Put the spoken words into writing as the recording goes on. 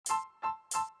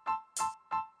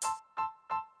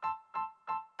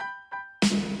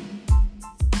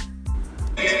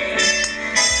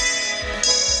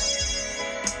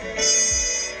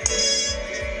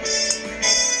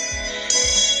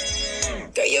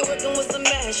you working with some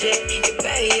mad shit. You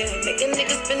bad, yeah. Making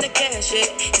niggas spend the cash, yeah.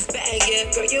 It's bad, yeah.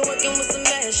 Girl, you working with some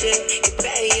mad shit. You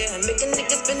bad, yeah. Making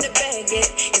niggas spend the bag, yeah.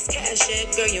 It's cash, yeah.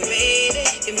 Girl, you made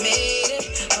it. You made it.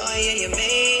 Oh, yeah, you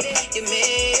made it. You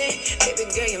made it. Baby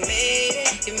girl, you made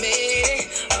it. You made it.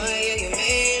 Oh, yeah, you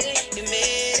made it. You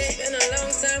made it. It's been a long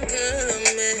time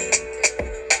coming.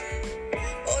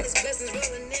 All these blessings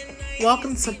rolling in.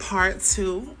 Welcome to part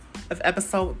 2 of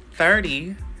episode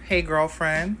 30. Hey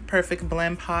girlfriend, Perfect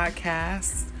Blend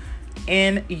podcast.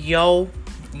 And you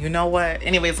know what?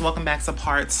 Anyways, welcome back to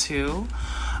part 2.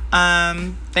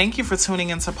 Thank you for tuning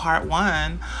into part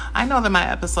 1. I know that my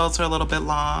episodes are a little bit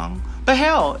long, but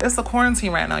hell, it's a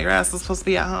quarantine right now. Your ass is supposed to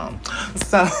be at home.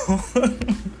 So,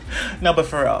 no, but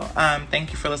for real,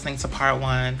 thank you for listening to part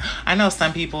 1. I know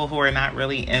some people who are not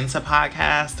really into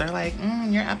podcasts, they're like,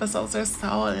 your episodes are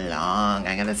so long.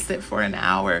 I gotta sit for an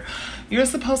hour. You're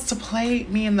supposed to play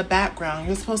me in the background.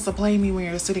 You're supposed to play me when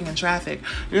you're sitting in traffic.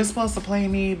 You're supposed to play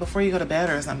me before you go to bed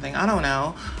or something. I don't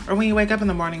know. Or when you wake up in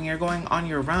the morning and you're going on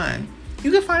your run.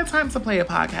 You can find time to play a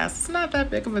podcast. It's not that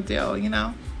big of a deal, you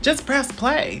know? Just press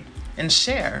play and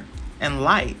share and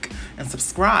like and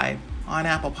subscribe on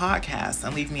Apple Podcasts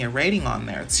and leave me a rating on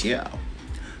there too.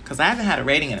 Because I haven't had a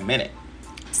rating in a minute.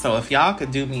 So if y'all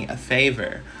could do me a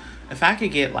favor, if I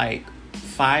could get like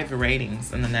 5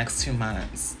 ratings in the next 2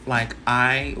 months, like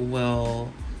I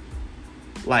will,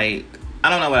 like, I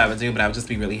don't know what I would do, but I would just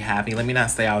be really happy. Let me not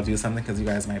say I'll do something because you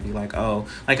guys might be like, oh,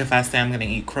 like if I say I'm going to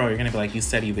eat crow, you're going to be like, you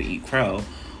said you would eat crow.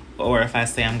 Or if I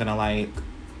say I'm going to like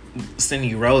send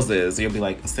you roses, you'll be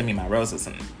like, send me my roses.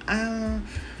 And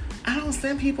I don't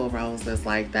send people roses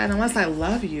like that unless I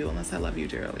love you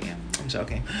dearly. I'm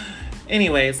joking.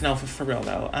 Anyways, no, for real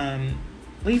though.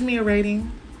 Leave me a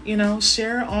rating. You know,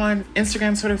 share on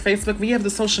Instagram, Twitter, Facebook. We have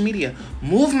the social media.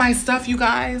 Move my stuff, you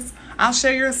guys. I'll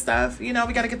share your stuff. You know,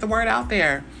 we got to get the word out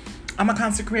there. I'm a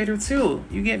content creator too.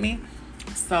 You get me?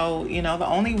 So, you know, the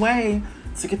only way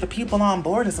to get the people on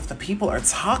board is if the people are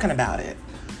talking about it.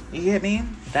 You get me?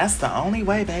 That's the only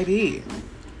way, baby.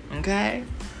 Okay?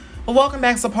 Well, welcome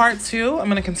back to part 2. I'm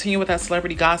going to continue with that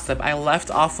celebrity gossip. I left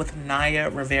off with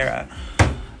Naya Rivera.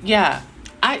 Yeah,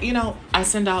 I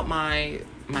send out my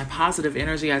positive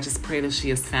energy. I just pray that she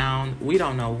is found. We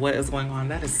don't know what is going on.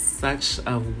 That is such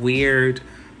a weird,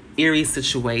 eerie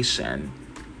situation.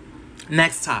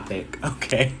 Next topic.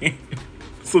 Okay.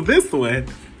 So this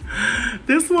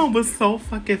one was so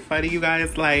fucking funny, you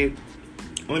guys. Like,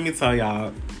 let me tell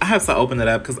y'all, I have to open it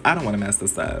up because I don't want to mess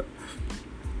this up.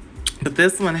 But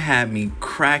this one had me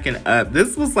cracking up.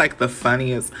 This was like the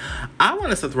funniest. I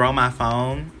wanted to throw my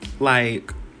phone.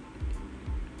 Like,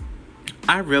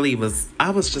 I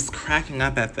was just cracking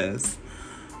up at this.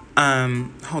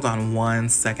 Hold on one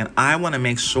second. I want to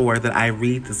make sure that I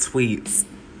read the tweets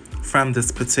from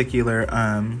this particular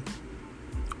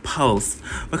post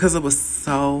because it was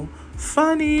so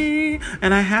funny.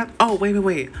 And I have,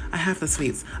 wait. I have the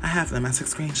tweets. I have them. I took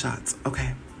screenshots.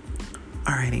 Okay.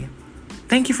 Alrighty.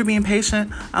 Thank you for being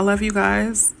patient. I love you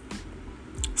guys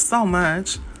so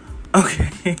much.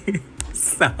 Okay.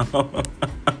 So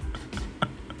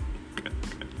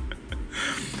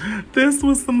this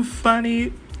was some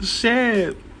funny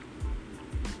shit.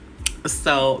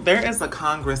 So there is a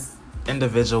Congress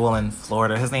individual in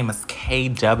Florida. His name is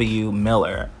K.W.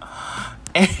 Miller.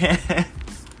 And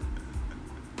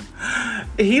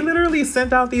he literally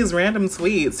sent out these random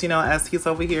tweets, you know, as he's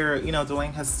over here, you know,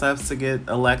 doing his stuff to get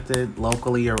elected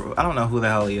locally, or I don't know who the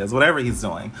hell he is, whatever he's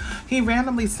doing. He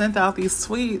randomly sent out these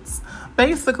tweets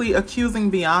basically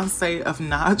accusing Beyonce of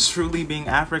not truly being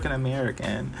African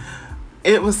American.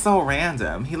 It was so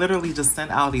random. He literally just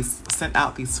sent out these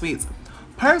tweets.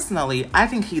 Personally, I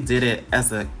think he did it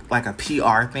as a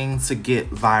PR thing to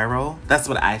get viral. That's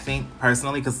what I think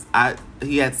personally, because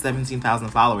he had 17,000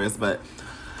 followers,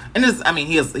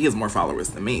 he has more followers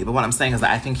than me. But what I'm saying is that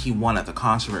I think he wanted the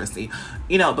controversy,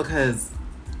 you know, because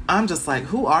I'm just like,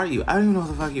 who are you? I don't even know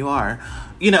who the fuck you are,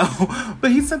 you know.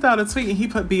 But he sent out a tweet and he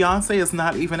put, Beyonce is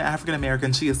not even African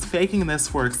American. She is faking this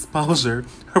for exposure.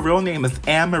 Her real name is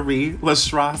Anne-Marie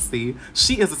Lastrossi.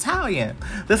 She is Italian.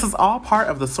 This is all part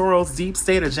of the Soros deep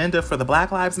state agenda for the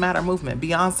Black Lives Matter movement.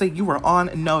 Beyonce, you were on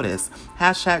notice.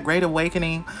 # Great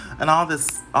Awakening and all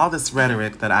this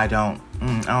rhetoric that I don't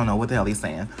know what the hell he's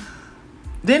saying.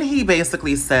 Then he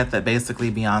basically said that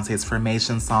Beyonce's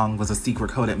Formation song was a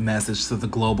secret coded message to the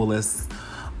globalists.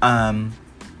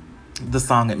 The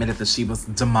song admitted that she was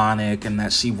demonic and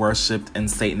that she worshipped in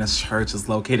Satanist churches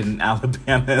located in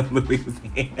Alabama and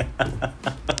Louisiana.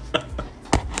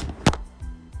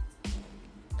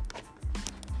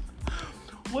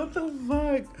 What the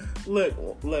fuck? Look,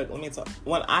 let me talk.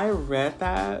 When I read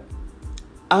that,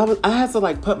 I had to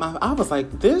like I was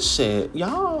like, this shit,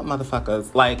 y'all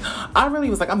motherfuckers. Like, I really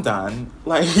was like, I'm done.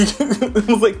 Like, it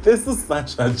was like, this is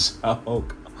such a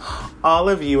joke. All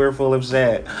of you are full of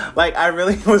shit. Like, I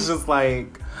really was just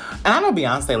like, and I know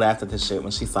Beyonce laughed at this shit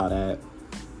when she saw that.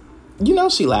 You know,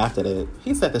 she laughed at it.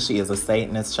 He said that she is a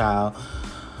Satanist, child.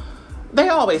 They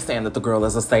always saying that the girl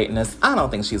is a Satanist. I don't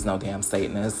think she's no damn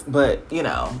Satanist, but you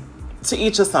know, to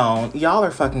each his own. Y'all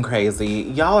are fucking crazy.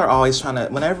 Y'all are always trying to,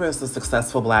 whenever it's a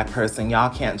successful black person, y'all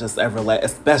can't just ever let,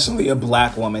 especially a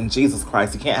black woman, Jesus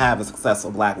Christ, you can't have a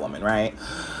successful black woman, right?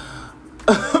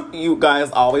 You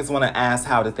guys always want to ask,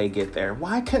 how did they get there?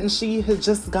 Why couldn't she have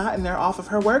just gotten there off of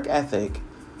her work ethic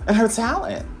and her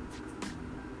talent?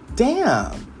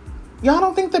 Damn. Y'all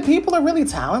don't think that people are really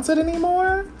talented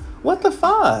anymore? What the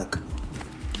fuck?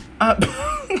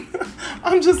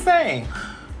 I'm just saying.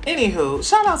 Anywho,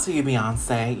 shout out to you,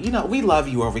 Beyonce. You know, we love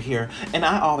you over here. And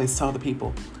I always tell the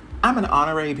people, I'm an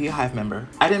honorary Beehive member.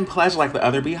 I didn't pledge like the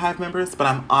other Beehive members, but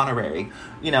I'm honorary,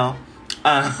 you know.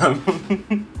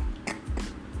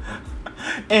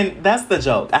 And that's the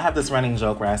joke. I have this running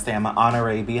joke where I say I'm an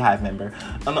honorary Beehive member.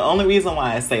 And the only reason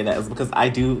why I say that is because I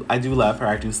do love her.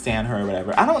 I do stan her or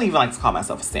whatever. I don't even like to call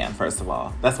myself a stan, first of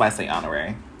all. That's why I say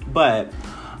honorary. But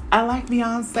I like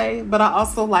Beyonce, but I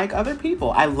also like other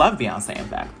people. I love Beyonce, in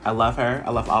fact. I love her.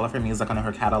 I love all of her music on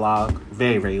her catalog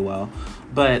very, very well.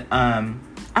 But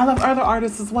I love other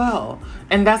artists as well.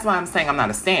 And that's why I'm saying I'm not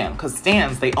a stan, because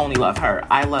stans, they only love her.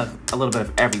 I love a little bit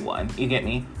of everyone. You get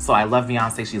me? So I love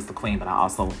Beyonce. She's the queen, but I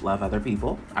also love other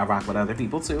people. I rock with other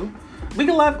people too. We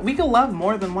can love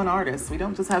more than one artist. We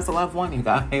don't just have to love one, you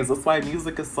guys. That's why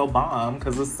music is so bomb,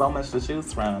 because there's so much to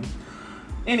choose from.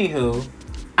 Anywho,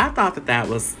 I thought that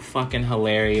was fucking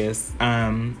hilarious.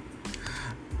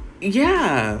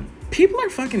 Yeah, people are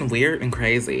fucking weird and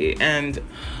crazy. And,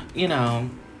 you know,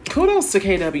 kudos to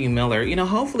KW Miller. You know,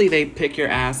 hopefully they pick your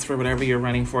ass for whatever you're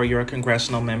running for. You're a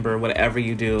congressional member, whatever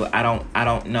you do. I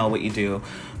don't know what you do.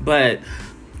 But,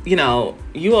 you know,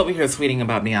 you over here tweeting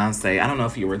about Beyonce. I don't know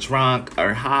if you were drunk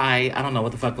or high. I don't know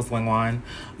what the fuck was going on.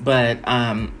 But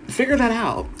figure that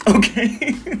out,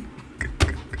 okay?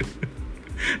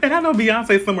 And I know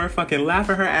Beyonce somewhere fucking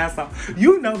laughing her ass off.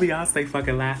 You know Beyonce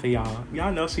fucking laughing, y'all.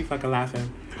 Y'all know she fucking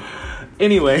laughing.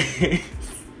 Anyway.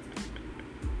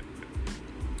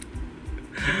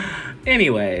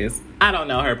 Anyways, I don't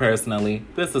know her personally.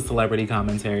 This is celebrity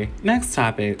commentary. Next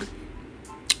topic.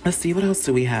 Let's see, what else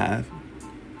do we have?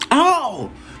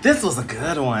 Oh, this was a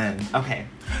good one. Okay.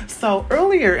 So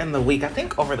earlier in the week, I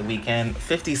think over the weekend,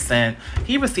 50 Cent,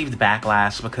 he received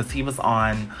backlash because he was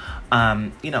on,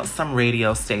 you know, some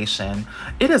radio station.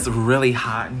 It is really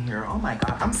hot in here. Oh my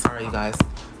God. I'm sorry, you guys.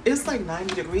 It's like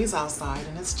 90 degrees outside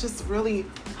and it's just really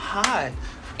hot.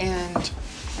 And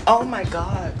oh my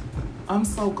God, I'm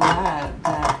so glad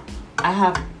that I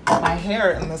have my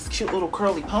hair in this cute little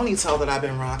curly ponytail that I've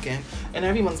been rocking. And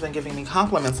everyone's been giving me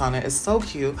compliments on it. It's so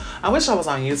cute. I wish I was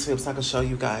on YouTube so I could show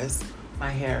you guys my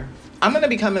hair. I'm going to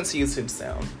be coming to YouTube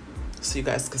soon so you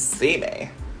guys can see me.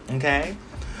 Okay?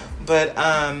 But,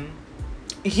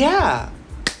 yeah.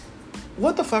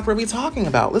 What the fuck were we talking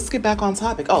about? Let's get back on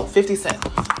topic. Oh, 50 Cent.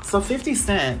 So 50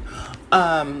 Cent,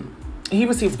 he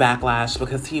received backlash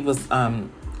because he was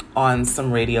on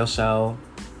some radio show,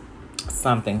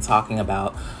 something, talking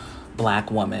about black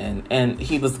women. And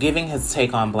he was giving his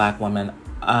take on black women.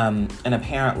 And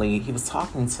apparently he was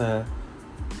talking to,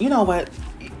 you know what?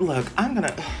 Look, I'm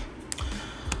gonna...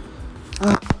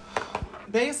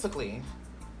 basically,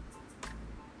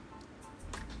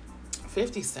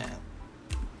 50 Cent.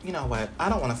 You know what? I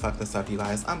don't want to fuck this up, you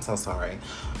guys. I'm so sorry.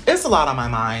 It's a lot on my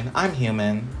mind. I'm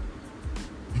human.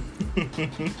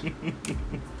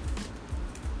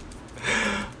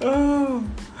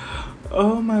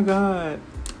 Oh my God.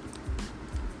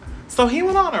 So he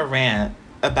went on a rant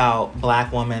about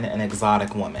black women and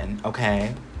exotic women,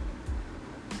 okay?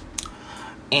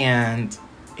 And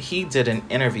he did an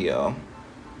interview.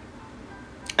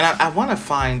 And I want to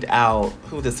find out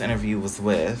who this interview was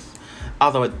with.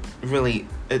 Although it really,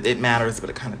 it matters, but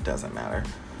it kind of doesn't matter.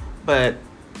 But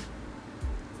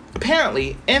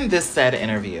apparently, in this said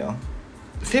interview,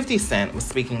 50 Cent was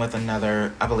speaking with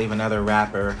another, I believe another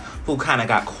rapper who kind of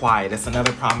got quiet. It's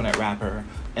another prominent rapper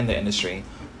in the industry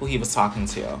who he was talking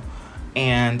to.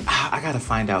 And I gotta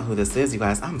find out who this is, you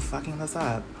guys. I'm fucking this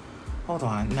up. Hold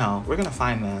on. No, we're gonna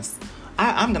find this.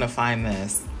 I'm gonna find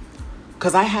this.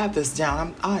 Because I had this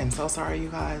down. I'm so sorry, you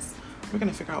guys. We're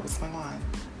gonna figure out what's going on.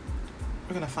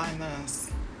 We're gonna find this.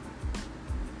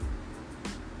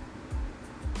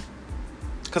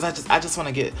 Because I just want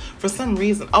to get, for some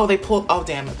reason, oh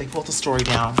damn it, they pulled the story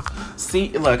down. See,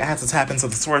 look, I had to tap into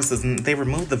the sources and they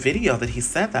removed the video that he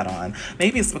said that on.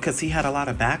 Maybe it's because he had a lot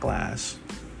of backlash.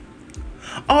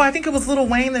 Oh, I think it was Lil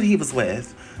Wayne that he was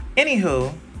with.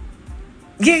 Anywho,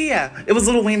 yeah, it was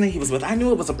Lil Wayne that he was with. I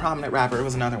knew it was a prominent rapper. It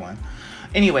was another one.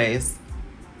 Anyways,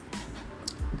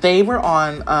 they were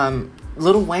on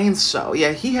Lil Wayne's show.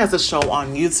 Yeah, he has a show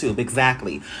on YouTube.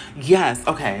 Exactly. Yes.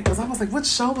 Okay. Because I was like, what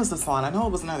show was this on? I know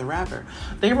it was another rapper.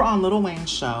 They were on Lil Wayne's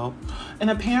show. And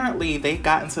apparently they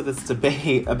got into this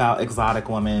debate about exotic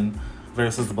woman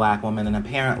versus black woman. And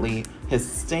apparently his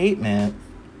statement,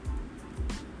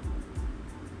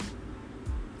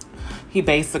 he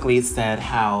basically said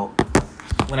how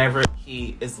whenever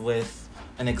he is with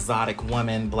an exotic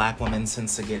woman, black women tend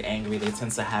to get angry. They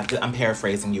tend to have, I'm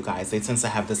paraphrasing you guys, they tend to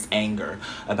have this anger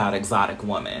about exotic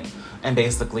women. And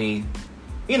basically,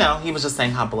 you know, he was just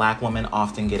saying how black women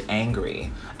often get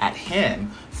angry at him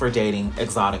for dating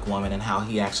exotic women and how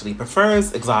he actually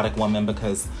prefers exotic women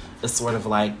because it's sort of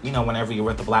like, you know, whenever you're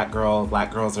with a black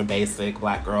girls are basic,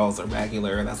 black girls are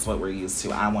regular. That's what we're used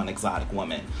to. I want exotic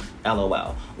women.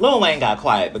 LOL. Lil Wayne got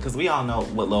quiet because we all know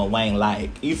what Lil Wayne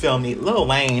like. You feel me? Lil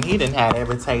Wayne, he didn't have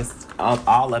every taste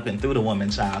all up and through the woman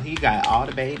child. He got all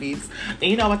the babies. And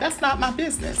you know what? That's not my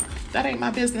business. That ain't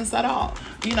my business at all.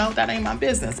 You know, that ain't my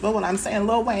business. But what I'm saying,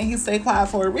 Lil Wayne, he stayed quiet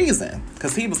for a reason.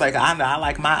 Because he was like, I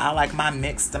like my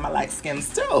mixed and my light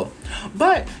skins too.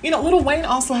 But, you know, Lil Wayne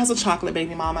also has a chocolate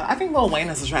baby mama. I think Lil Wayne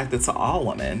is attracted to all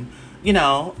women. You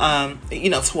know,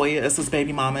 Toya is his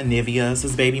baby mama. Nivea is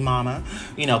his baby mama.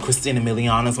 You know, Christina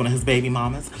Milian is one of his baby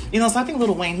mamas. You know, so I think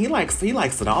Lil Wayne, he likes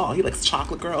it all. He likes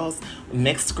chocolate girls,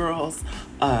 mixed girls,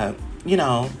 you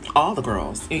know, all the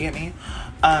girls. You get me?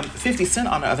 50 Cent,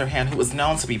 on the other hand, who was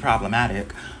known to be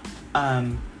problematic.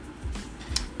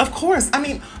 Of course, I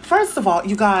mean, first of all,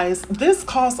 you guys, this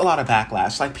caused a lot of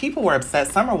backlash. Like, people were upset.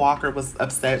 Summer Walker was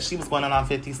upset. She was going in on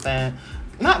 50 Cent.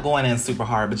 Not going in super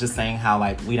hard, but just saying how,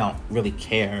 like, we don't really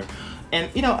care. And,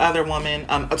 you know, other women,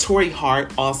 Tori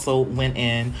Hart also went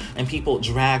in, and people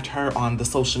dragged her on the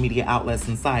social media outlets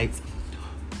and sites,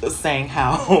 saying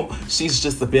how she's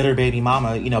just a bitter baby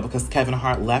mama, you know, because Kevin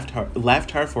Hart left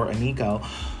her for Aniko.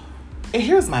 And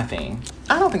here's my thing.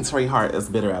 I don't think Tori Hart is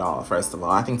bitter at all, first of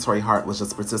all. I think Tori Hart was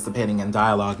just participating in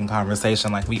dialogue and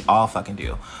conversation like we all fucking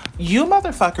do. You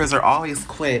motherfuckers are always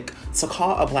quick to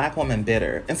call a black woman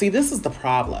bitter. And see, this is the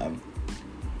problem.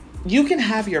 You can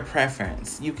have your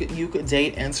preference. You could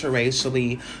date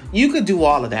interracially. You could do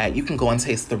all of that. You can go and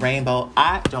taste the rainbow.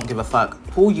 I don't give a fuck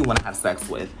who you want to have sex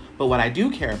with. But what I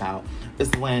do care about is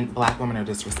when black women are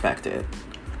disrespected.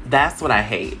 That's what I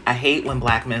hate. I hate when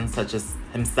black men such as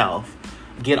himself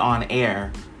get on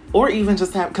air or even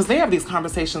just have, because they have these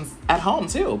conversations at home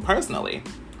too, personally.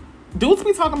 Dudes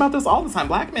be talking about this all the time.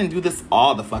 Black men do this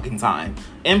all the fucking time,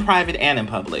 in private and in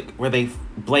public, where they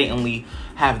blatantly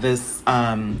have this,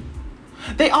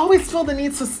 they always feel the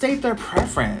need to state their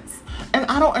preference. And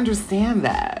I don't understand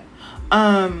that.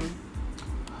 I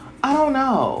don't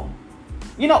know.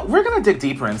 You know, we're going to dig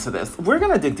deeper into this. We're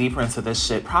going to dig deeper into this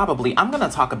shit, probably. I'm going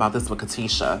to talk about this with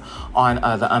Katisha on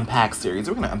the Unpack series.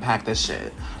 We're going to unpack this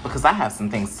shit because I have some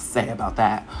things to say about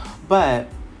that. But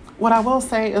what I will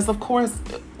say is, of course,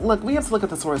 look, we have to look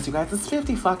at the source, you guys. It's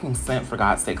 50 fucking Cent, for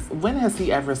God's sakes. When has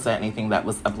he ever said anything that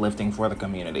was uplifting for the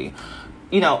community?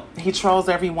 You know, he trolls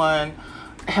everyone.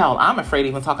 Hell, I'm afraid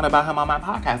even talking about him on my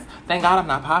podcast. Thank God I'm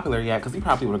not popular yet, because he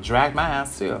probably would have dragged my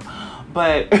ass too.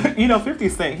 But, you know, 50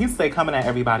 Cent, he'd stay coming at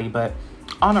everybody. But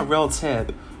on a real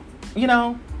tip, you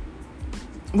know,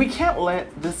 we can't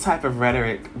let this type of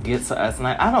rhetoric get to us. And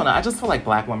I don't know. I just feel like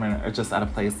black women are just at a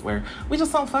place where we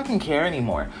just don't fucking care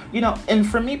anymore. You know, and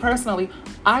for me personally,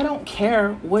 I don't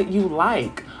care what you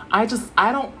like. I just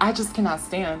cannot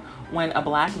stand when a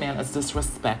black man is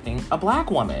disrespecting a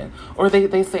black woman. Or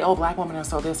they say, oh, black women are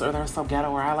so this, or they're so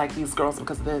ghetto, or I like these girls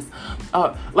because of this.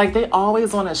 Like, they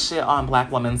always want to shit on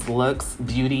black women's looks,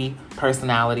 beauty,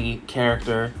 personality,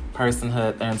 character,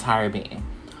 personhood, their entire being.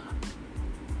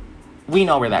 We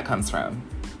know where that comes from.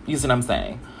 You see what I'm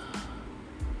saying?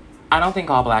 I don't think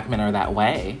all black men are that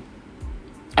way.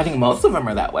 I think most of them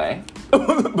are that way.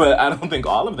 But I don't think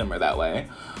all of them are that way.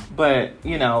 But,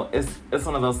 you know, it's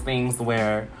one of those things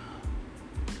where,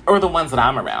 or the ones that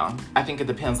I'm around. I think it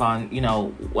depends on, you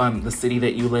know, the city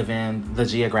that you live in, the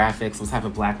geographics, what type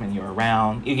of black men you're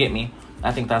around. You get me?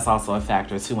 I think that's also a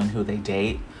factor, too, in who they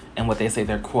date and what they say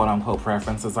their quote-unquote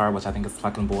preferences are, which I think is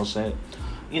fucking bullshit.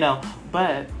 You know,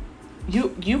 but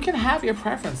you can have your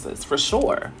preferences, for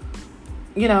sure.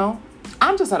 You know,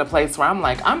 I'm just at a place where I'm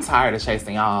like, I'm tired of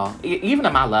chasing y'all. Even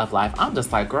in my love life, I'm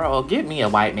just like, girl, give me a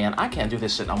white man. I can't do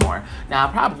this shit no more. Now,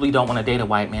 I probably don't want to date a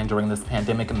white man during this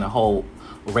pandemic and the whole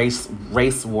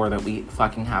race war that we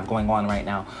fucking have going on right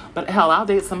now. But hell, I'll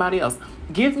date somebody else.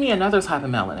 Give me another type of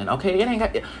melanin, okay? It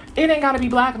ain't got to be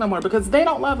black no more because they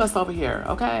don't love us over here,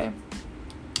 okay?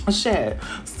 Shit.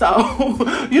 So,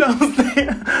 you know what I'm saying?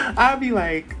 I'd be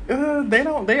like,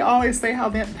 they always say how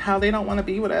they don't want to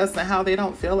be with us and how they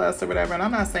don't feel us or whatever. And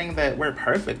I'm not saying that we're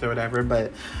perfect or whatever,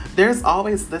 but there's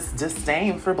always this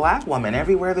disdain for black women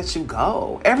everywhere that you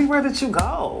go. Everywhere that you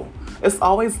go. It's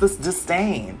always this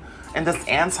disdain and this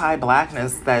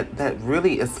anti-blackness that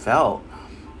really is felt,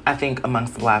 I think,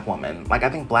 amongst black women. Like, I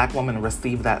think black women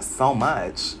receive that so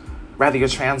much, whether you're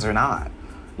trans or not.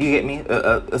 You get me?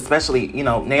 Especially, you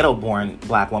know, NATO-born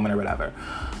black woman or whatever.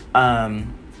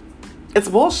 It's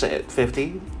bullshit,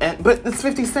 50. But it's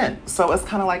 50 Cent. So it's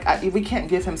kind of like, we can't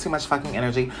give him too much fucking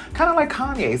energy. Kind of like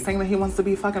Kanye saying that he wants to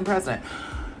be fucking president.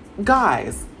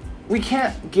 Guys, we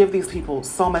can't give these people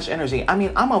so much energy. I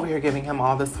mean, I'm over here giving him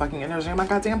all this fucking energy on my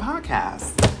goddamn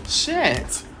podcast.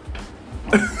 Shit.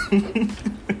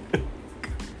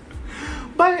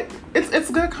 But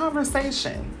it's good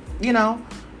conversation, you know?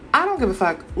 I don't give a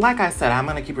fuck. Like I said, I'm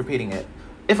going to keep repeating it.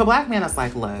 If a black man is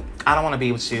like, look, I don't want to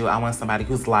be with you. I want somebody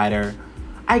who's lighter.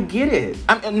 I get it.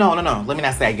 No. Let me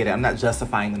not say I get it. I'm not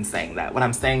justifying them saying that. What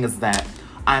I'm saying is that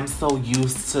I'm so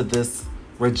used to this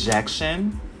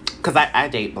rejection. Because I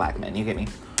date black men. You get me?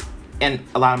 And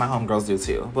a lot of my homegirls do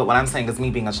too. But what I'm saying is me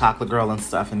being a chocolate girl and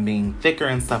stuff and being thicker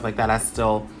and stuff like that, I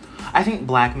think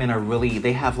black men are really,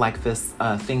 they have like this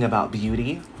thing about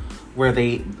beauty. Where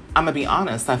I'm gonna be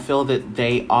honest, I feel that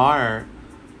they are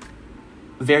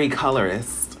very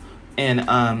colorist and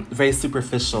very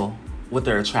superficial with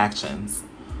their attractions.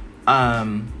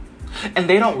 And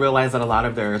they don't realize that a lot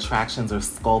of their attractions are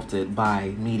sculpted by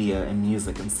media and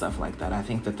music and stuff like that. I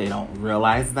think that they don't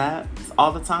realize that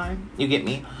all the time. You get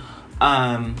me?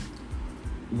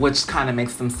 Which kind of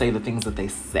makes them say the things that they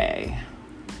say.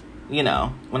 You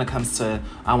know, when it comes to,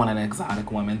 I want an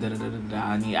exotic woman,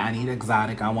 I need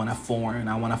exotic, I want a foreign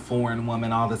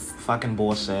woman, all this fucking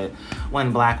bullshit.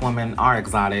 When black women are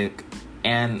exotic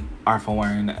and are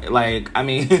foreign. Like, I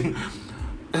mean,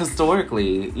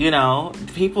 historically, you know,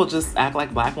 people just act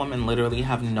like black women literally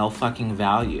have no fucking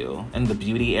value in the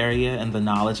beauty area and the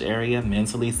knowledge area,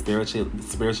 mentally,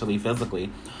 spiritually, physically.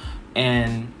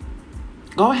 And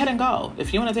go ahead and go.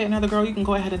 If you want to date another girl, you can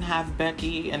go ahead and have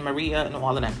Becky and Maria and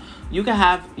all of them. You can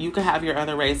have your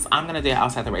other race. I'm gonna date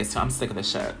outside the race too. I'm sick of this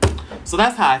shit. So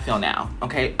that's how I feel now.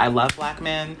 Okay, I love black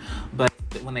men, but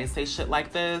when they say shit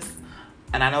like this,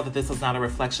 and I know that this is not a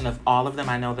reflection of all of them.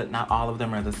 I know that not all of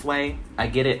them are this way. I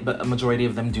get it, but a majority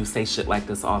of them do say shit like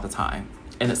this all the time,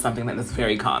 and it's something that is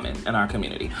very common in our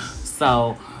community.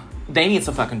 So they need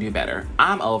to fucking do better.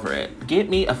 I'm over it. Get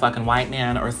me a fucking white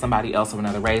man or somebody else of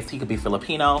another race. He could be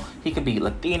Filipino. He could be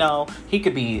Latino. He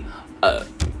could be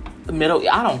middle.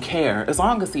 I don't care. As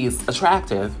long as he's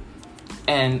attractive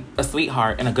and a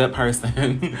sweetheart and a good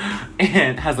person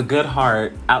and has a good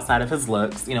heart outside of his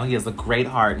looks. You know, he has a great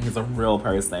heart and he's a real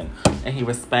person. And he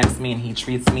respects me and he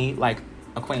treats me like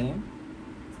a queen.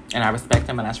 And I respect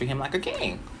him and I treat him like a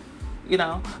king. You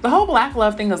know, the whole black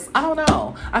love thing is, I don't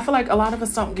know. I feel like a lot of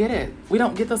us don't get it. We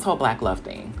don't get this whole black love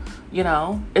thing. You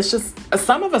know, it's just,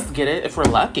 some of us get it if we're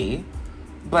lucky,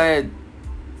 but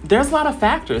there's a lot of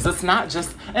factors. It's not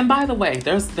just, and by the way,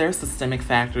 there's systemic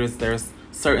factors. There's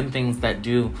certain things that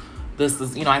do, this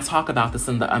is, you know, I talk about this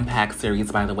in the Unpack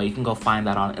series, by the way. You can go find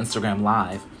that on Instagram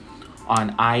Live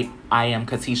on I am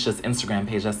Katisha's Instagram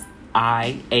page. That's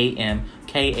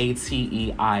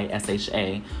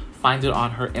IAMKATEISHA. Find it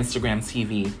on her Instagram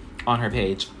TV, on her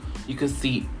page. You can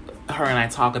see her and I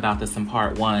talk about this in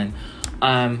part 1.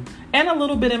 And a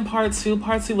little bit in part 2.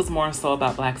 Part 2 was more so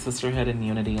about black sisterhood and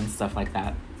unity and stuff like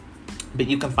that. But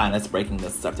you can find us breaking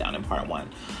this stuff down in part 1.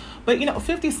 But, you know,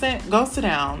 50 Cent, go sit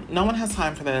down. No one has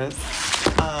time for this.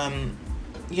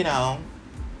 You know,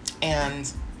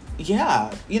 and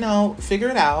yeah, you know, figure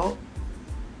it out.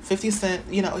 50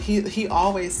 Cent, you know, he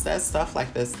always says stuff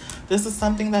like this. This is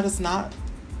something that is not,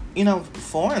 you know,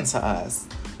 foreign to us.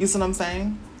 You see what I'm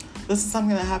saying? This is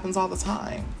something that happens all the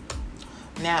time.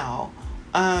 Now,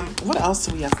 what else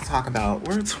do we have to talk about?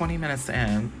 We're 20 minutes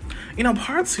in. You know,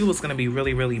 part 2 was going to be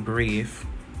really, really brief.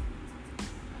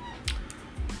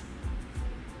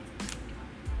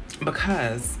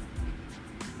 Because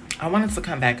I wanted to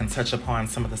come back and touch upon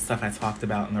some of the stuff I talked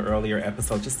about in the earlier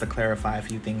episode, just to clarify a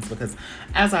few things. Because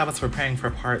as I was preparing for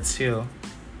part 2,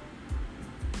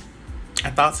 I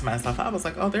thought to myself, I was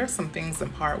like, oh, there's some things in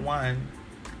part 1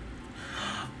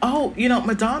 Oh,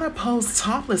 Madonna posed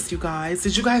topless, you guys.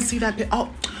 Did you guys see that? Oh,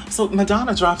 so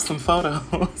Madonna dropped some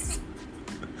photos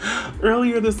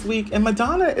earlier this week. And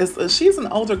Madonna she's an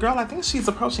older girl. I think she's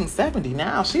approaching 70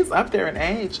 now. She's up there in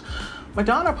age.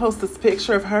 Madonna posted this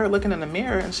picture of her looking in the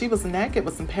mirror, and she was naked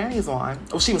with some panties on.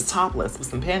 Well, she was topless with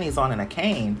some panties on and a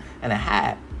cane and a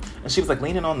hat. And she was like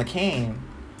leaning on the cane.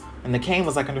 And the cane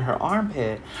was like under her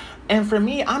armpit. And for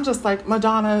me, I'm just like,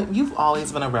 Madonna, you've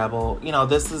always been a rebel.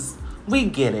 We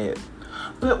get it.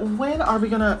 But when are we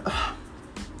gonna...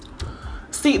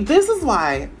 See, this is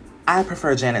why I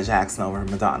prefer Janet Jackson over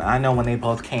Madonna. I know when they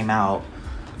both came out,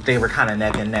 they were kind of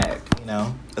neck and neck,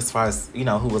 as far as,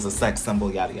 who was a sex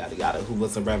symbol, yada, yada, yada, who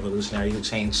was a revolutionary, who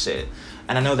changed shit.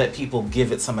 And I know that people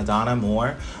give it to Madonna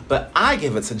more, but I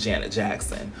give it to Janet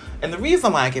Jackson. And the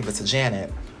reason why I give it to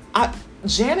Janet,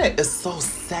 Janet is so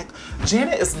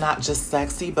Janet is not just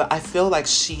sexy, but I feel like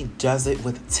she does it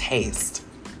with taste.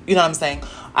 You know what I'm saying?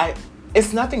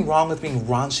 It's nothing wrong with being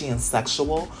raunchy and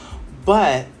sexual,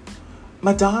 but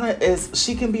Madonna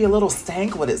she can be a little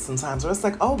stank with it sometimes, where it's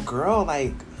like, oh girl,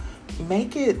 like,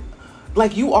 make it,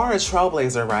 like, you are a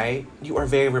trailblazer, right? You are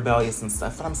very rebellious and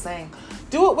stuff, but I'm saying,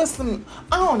 do it with some,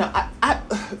 I don't know,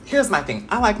 here's my thing,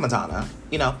 I like Madonna,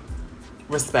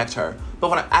 respect her, but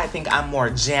when I think I'm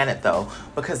more Janet, though,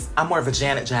 because I'm more of a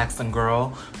Janet Jackson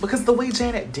girl, because the way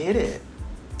Janet did it,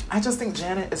 I just think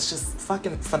Janet is just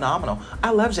fucking phenomenal.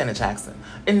 I love Janet Jackson.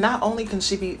 And not only can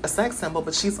she be a sex symbol,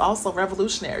 but she's also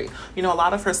revolutionary. A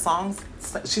lot of her songs,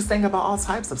 she sang about all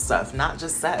types of stuff, not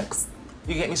just sex.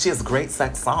 You get me? She has great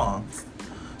sex songs.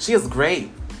 She has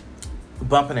great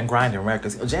bumping and grinding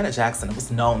records. Janet Jackson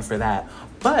was known for that.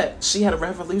 But she had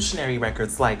revolutionary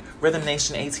records like Rhythm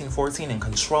Nation 1814 and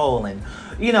Control and,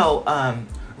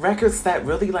 records that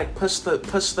really like push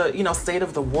the state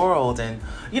of the world, and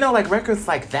like records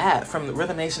like that from the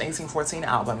Rhythm Nation 1814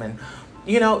 album. And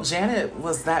Janet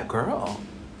was that girl.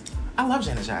 I love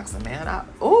Janet Jackson, man.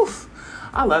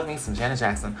 I love me some Janet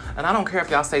Jackson. And I don't care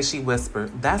if y'all say she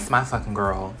whispered, that's my fucking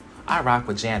girl. I rock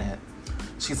with Janet.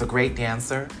 She's a great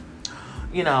dancer,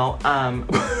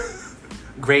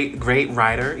 great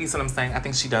writer. You see what I'm saying? I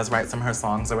think she does write some of her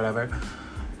songs or whatever.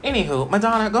 Anywho,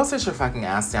 Madonna, go sit your fucking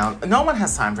ass down. No one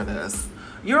has time for this.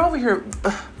 You're over here,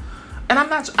 and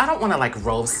I don't want to like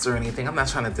roast or anything. I'm not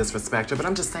trying to disrespect her, but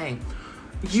I'm just saying,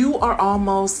 you are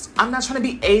almost, I'm not trying to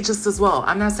be ageist as well.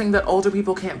 I'm not saying that older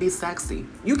people can't be sexy.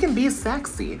 You can be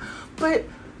sexy, but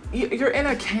you're in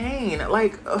a cane.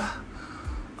 Like,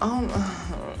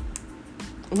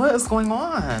 what is going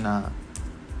on?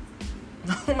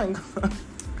 Oh my God.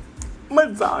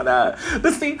 Madonna.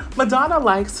 But see, Madonna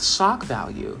likes shock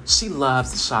value. She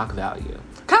loves shock value.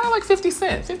 Kind of like 50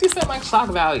 Cent. 50 Cent likes shock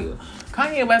value.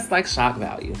 Kanye West likes shock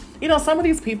value. Some of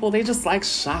these people, they just like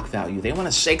shock value. They want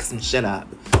to shake some shit up.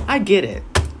 I get it.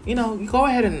 You go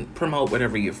ahead and promote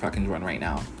whatever you're fucking doing right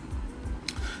now.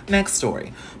 Next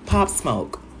story. Pop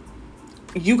Smoke.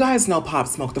 You guys know Pop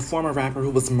Smoke, the former rapper who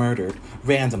was murdered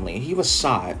randomly. He was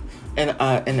shot in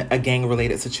a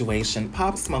gang-related situation.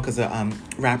 Pop Smoke is a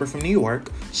rapper from New York.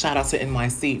 Shout out to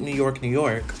NYC, New York, New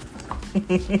York.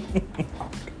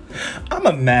 I'm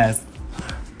a mess.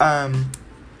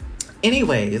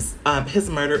 Anyways, his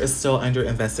murder is still under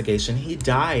investigation. He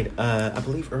died, I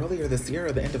believe, earlier this year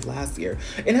or the end of last year.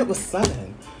 And it was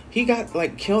sudden. He got,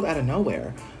 like, killed out of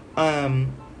nowhere.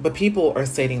 But people are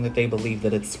stating that they believe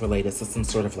that it's related to some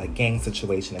sort of, like, gang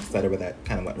situation, etc. that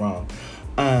kind of went wrong.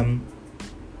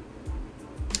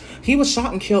 He was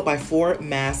shot and killed by 4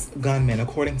 masked gunmen,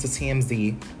 according to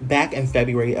TMZ, back in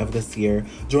February of this year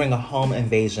during a home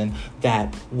invasion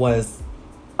that was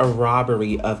a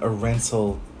robbery of a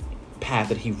rental pad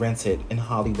that he rented in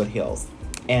Hollywood Hills.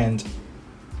 And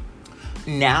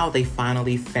now they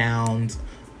finally found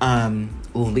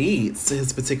leads to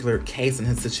his particular case and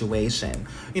his situation.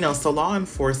 So law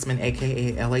enforcement,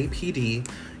 aka LAPD,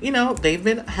 they've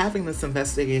been having this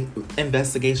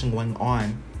investigation going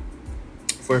on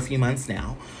for a few months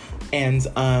now. And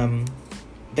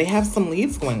they have some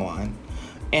leads going on.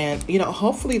 And,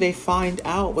 hopefully they find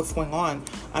out what's going on.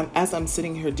 As I'm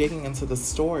sitting here digging into the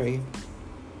story,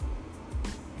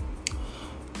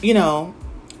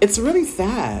 it's really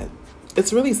sad.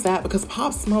 It's really sad because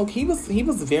Pop Smoke, he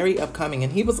was very upcoming,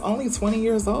 and he was only 20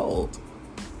 years old.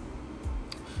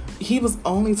 He was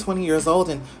only 20 years old,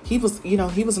 and he was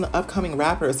an upcoming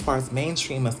rapper as far as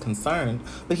mainstream is concerned,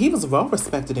 but he was well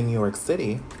respected in New York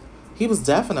City. He was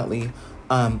definitely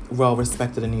well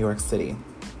respected in New York City.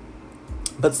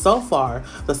 But so far,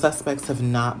 the suspects have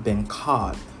not been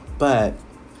caught, but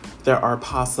there are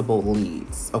possible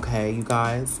leads, okay, you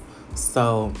guys?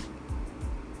 So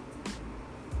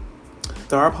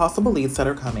there are possible leads that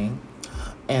are coming.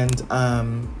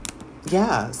 And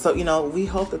yeah, so we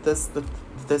hope that this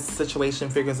situation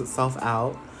figures itself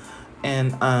out.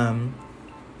 And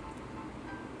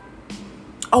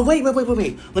oh, wait.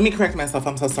 Let me correct myself.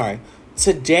 I'm so sorry.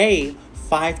 Today,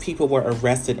 5 people were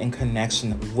arrested in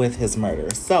connection with his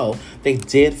murder. So they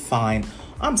did find.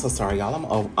 I'm so sorry,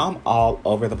 y'all. I'm all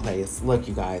over the place. Look,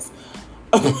 you guys.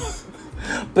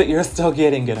 But you're still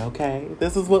getting it, okay?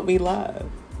 This is what we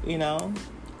love,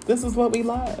 This is what we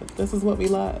love. This is what we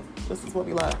love. This is what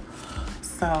we love.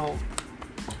 So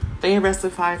they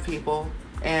arrested 5 people,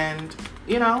 and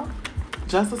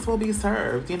justice will be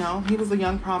served. He was a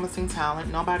young, promising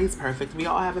talent. Nobody's perfect. We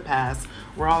all have a past.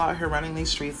 We're all out here running these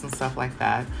streets and stuff like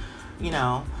that.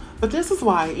 But this is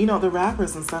why, the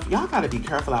rappers and stuff, y'all got to be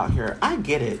careful out here. I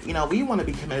get it. We want to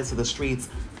be committed to the streets.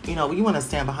 We want to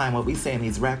stand behind what we say in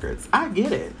these records. I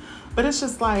get it. But it's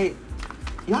just like,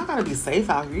 y'all got to be safe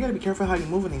out here. You got to be careful how you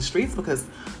move in these streets, because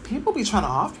people be trying to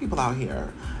off people out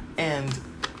here. And,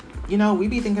 we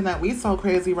be thinking that we so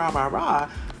crazy, rah, rah, rah.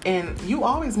 And you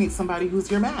always meet somebody who's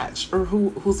your match, or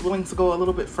who's willing to go a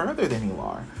little bit further than you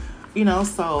are.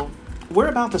 So we're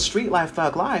about the street life,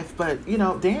 thug life, but,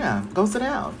 damn, go sit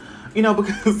down.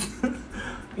 Because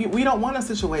we don't want a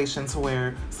situation to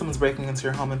where someone's breaking into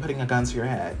your home and putting a gun to your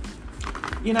head.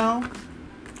 We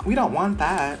don't want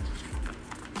that.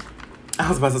 I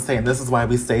was about to say, and this is why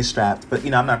we stay strapped, but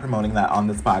I'm not promoting that on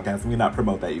this podcast. We not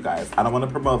promote that, you guys. I don't want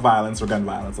to promote violence or gun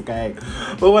violence, okay?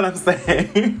 But what I'm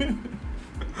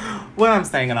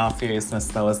saying in all seriousness,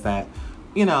 though, is that,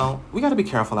 we got to be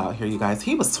careful out here, you guys.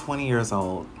 He was 20 years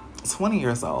old. 20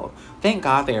 years old. Thank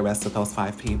God they arrested those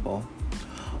 5 people.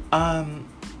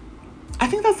 I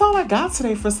think that's all I got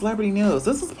today for celebrity news.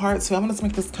 This is part 2. I'm going to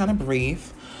make this kind of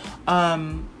brief.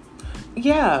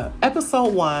 Yeah,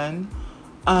 episode 1.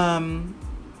 I'm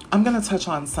going to touch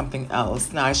on something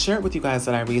else. Now, I shared with you guys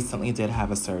that I recently did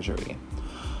have a surgery.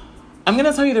 I'm going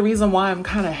to tell you the reason why I'm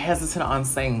kind of hesitant on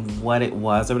saying what it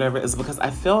was or whatever is because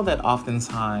I feel that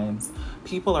oftentimes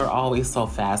people are always so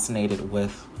fascinated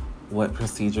with what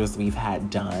procedures we've had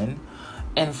done.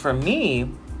 And for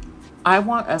me, I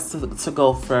want us to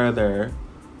go further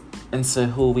into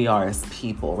who we are as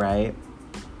people, right?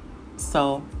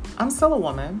 So I'm still a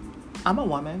woman. I'm a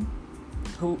woman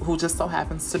who just so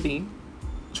happens to be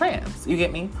trans. You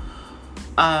get me?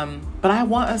 But I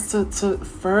want us to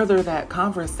further that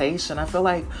conversation. I feel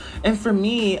like, and for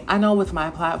me, I know with my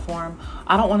platform,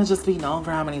 I don't want to just be known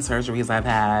for how many surgeries I've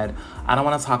had. I don't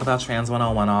want to talk about Trans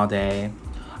 101 all day.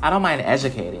 I don't mind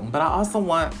educating, but I also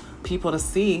want people to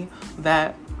see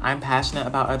that I'm passionate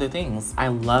about other things. I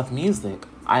love music.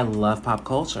 I love pop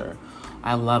culture.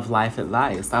 I love life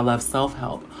advice. I love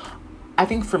self-help. I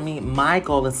think for me, my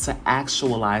goal is to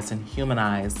actualize and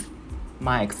humanize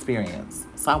my experience.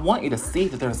 So I want you to see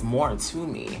that there's more to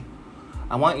me.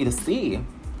 I want you to see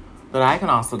that I can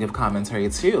also give commentary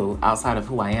too, outside of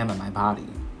who I am in my body.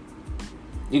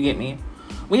 You get me?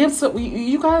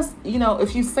 You guys,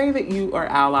 if you say that you are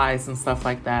allies and stuff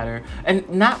like that, and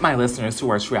not my listeners who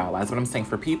are true allies, but I'm saying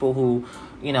for people who,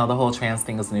 the whole trans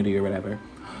thing is new to you or whatever,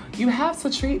 you have to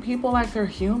treat people like they're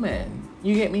human.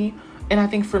 You get me? And I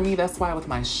think for me, that's why with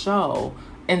my show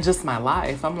and just my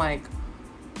life, I'm like,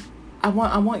 I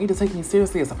want you to take me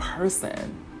seriously as a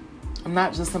person. I'm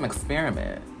not just some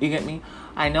experiment. You get me?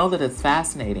 I know that it's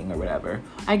fascinating or whatever.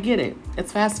 I get it.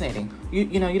 It's fascinating. You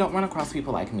don't run across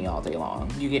people like me all day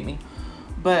long. You get me?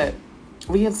 But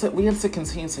we have to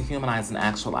continue to humanize and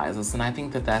actualize us. And I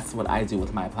think that that's what I do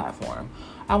with my platform.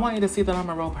 I want you to see that I'm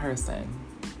a real person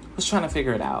who's trying to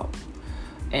figure it out.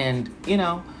 And,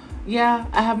 yeah,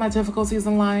 I have my difficulties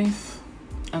in life.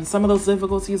 And some of those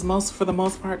difficulties, for the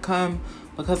most part, come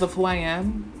because of who I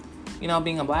am.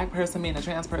 Being a black person, being a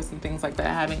trans person, things like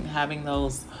that, having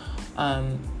those,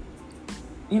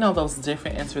 those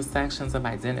different intersections of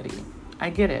identity.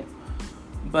 I get it.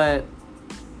 But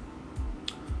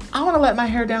I want to let my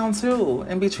hair down too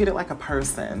and be treated like a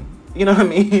person. You know what I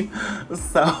mean?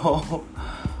 So,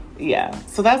 yeah.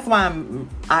 So that's why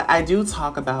I do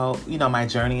talk about, my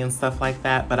journey and stuff like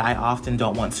that, but I often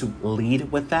don't want to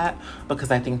lead with that because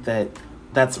I think that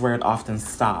that's where it often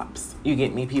stops. You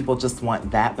get me? People just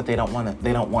want that, but they don't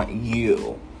want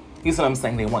you. You see what I'm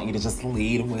saying? They want you to just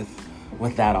lead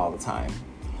with that all the time.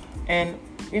 And,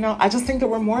 I just think that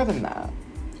we're more than that.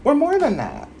 We're more than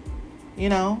that.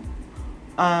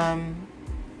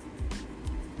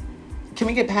 Can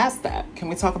we get past that? Can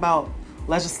we talk about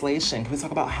legislation? Can we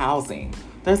talk about housing?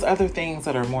 There's other things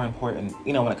that are more important,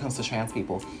 when it comes to trans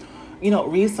people.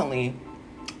 Recently,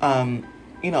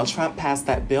 Trump passed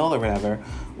that bill or whatever,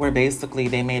 where basically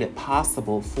they made it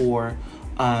possible for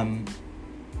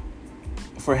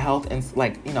for health and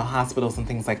hospitals and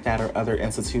things like that, or other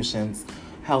institutions,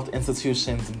 health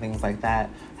institutions and things like that,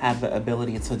 have the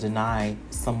ability to deny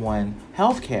someone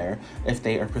health care if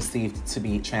they are perceived to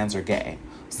be trans or gay.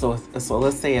 So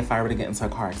let's say if I were to get into a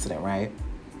car accident, right?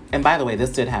 And by the way,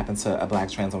 this did happen to a black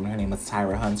trans woman. Her name was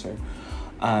Tyra Hunter.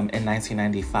 In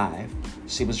 1995,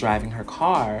 she was driving her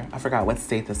car. I forgot what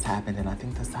state this happened in. I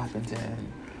think this happened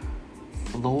in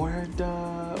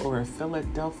Florida or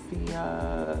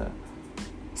Philadelphia,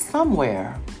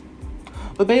 somewhere.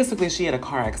 But basically, she had a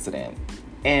car accident.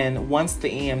 And once the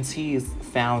EMTs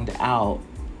found out,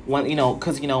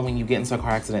 because when you get into a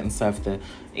car accident and stuff, the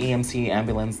EMT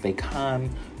ambulance, they come,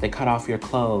 they cut off your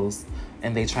clothes,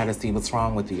 and they try to see what's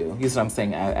wrong with you. You see what I'm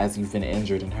saying? As you've been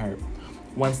injured and hurt.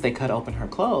 Once they cut open her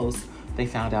clothes, they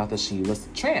found out that she was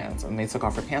trans, and they took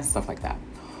off her pants and stuff like that.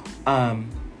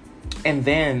 And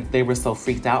then they were so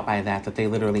freaked out by that they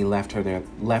literally left her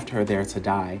there to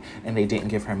die, and they didn't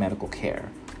give her medical care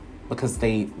because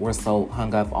they were so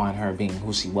hung up on her being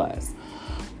who she was.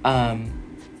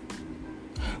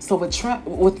 So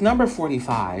with number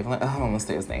 45, I don't want to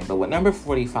say his name, but with number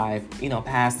 45,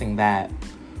 passing that,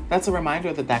 that's a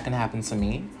reminder that can happen to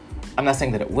me. I'm not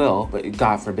saying that it will, but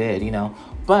God forbid,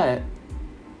 But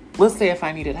let's say if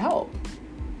I needed help,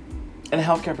 and a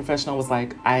healthcare professional was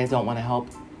like, I don't want to help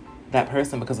that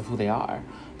person because of who they are,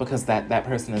 because that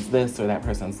person is this or that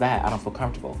person's that. I don't feel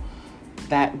comfortable.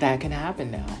 That can happen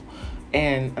now.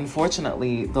 And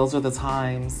unfortunately, those are the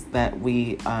times that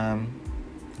we,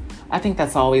 I think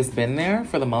that's always been there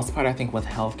for the most part. I think with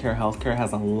healthcare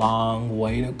has a long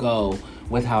way to go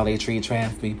with how they treat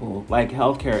trans people. Like,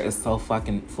 healthcare is so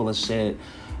fucking full of shit.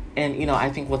 And, I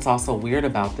think what's also weird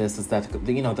about this is that,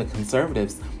 the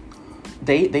conservatives,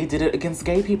 they did it against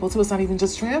gay people too. It's not even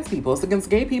just trans people. It's against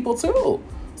gay people too.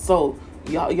 So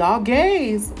y'all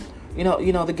gays,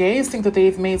 the gays think that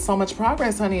they've made so much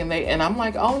progress, honey. And I'm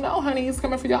like, oh no, honey, he's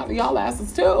coming for y'all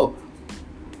asses too.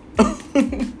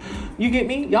 You get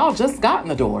me? Y'all just got in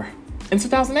the door in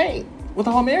 2008 with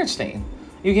the whole marriage thing.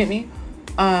 You get me?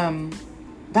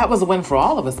 That was a win for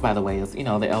all of us, by the way, as the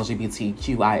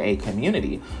LGBTQIA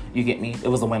community. You get me? It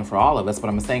was a win for all of us, but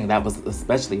I'm saying that was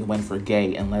especially a win for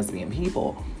gay and lesbian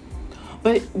people.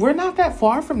 But we're not that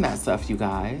far from that stuff, you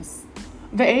guys.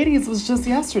 The 80s was just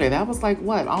yesterday. That was like,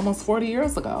 what, almost 40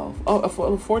 years ago?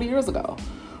 40 years ago.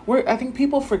 I think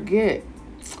people forget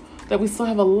that we still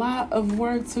have a lot of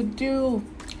work to do.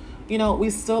 We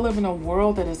still live in a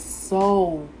world that is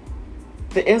so...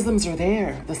 The isms are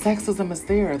there. The sexism is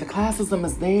there. The classism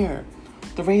is there.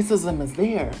 The racism is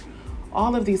there.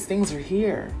 All of these things are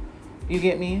here. You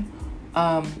get me?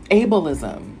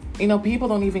 Ableism. People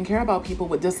don't even care about people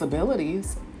with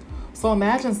disabilities. So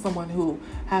imagine someone who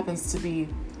happens to be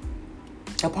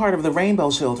a part of the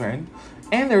Rainbow Children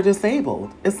and they're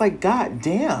disabled. It's like, God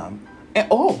damn.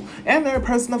 And they're a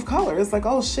person of color. It's like,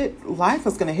 oh shit, life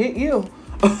is gonna hit you.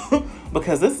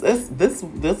 Because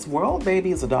this world,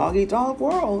 baby, is a dog-eat-dog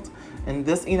world. And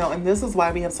this is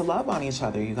why we have to love on each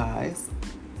other, you guys.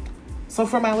 So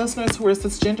for my listeners who are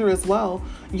cisgender as well,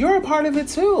 you're a part of it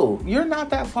too. You're not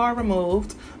that far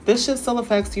removed. This shit still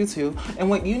affects you too. And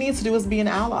what you need to do is be an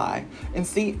ally. And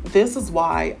see, this is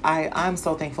why I'm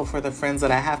so thankful for the friends that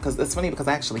I have. Because it's funny, because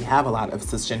I actually have a lot of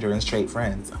cisgender and straight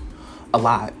friends. A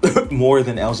lot. More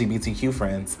than LGBTQ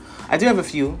friends. I do have a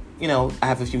few, I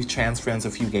have a few trans friends,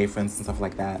 a few gay friends and stuff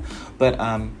like that. But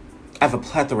I have a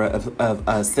plethora of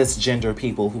cisgender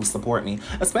people who support me,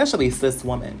 especially cis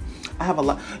women. I have a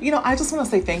lot. I just want to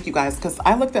say thank you guys, because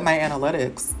I looked at my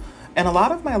analytics, and a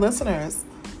lot of my listeners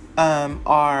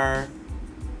are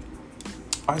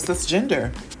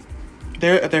cisgender.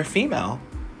 They're female,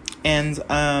 and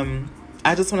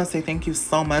I just want to say thank you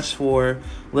so much for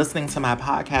listening to my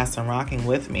podcast and rocking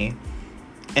with me.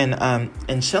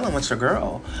 And chilling with your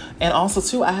girl. And also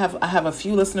too, I have a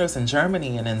few listeners in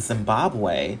Germany and in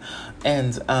Zimbabwe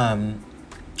and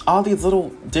all these little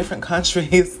different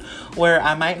countries where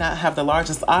I might not have the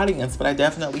largest audience, but I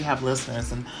definitely have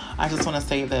listeners. And I just want to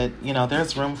say that,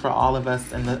 there's room for all of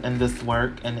us in this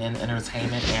work and in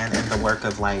entertainment and in the work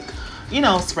of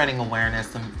spreading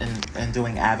awareness and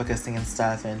doing advocacy and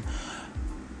stuff. And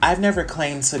I've never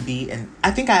claimed to be I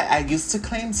think I used to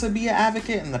claim to be an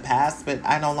advocate in the past, but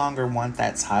I no longer want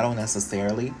that title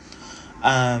necessarily.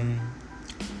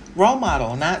 Role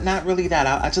model, not really that.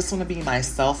 I just want to be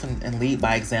myself and lead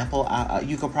by example.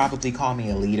 You could probably call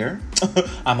me a leader.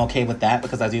 I'm okay with that,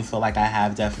 because I do feel like I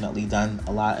have definitely done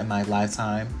a lot in my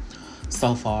lifetime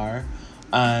so far.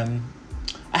 I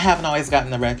haven't always gotten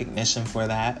the recognition for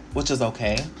that, which is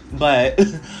okay. But,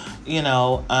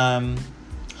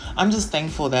 I'm just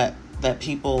thankful that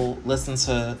people listen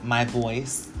to my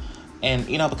voice And,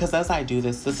 because as I do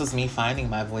this is me finding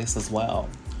my voice as well.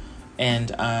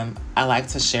 And I like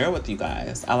to share with you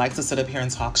guys. I like to sit up here and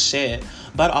talk shit,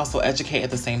 but also educate at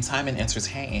the same time and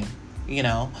entertain,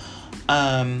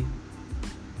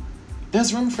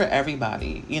 There's room for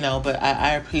everybody, but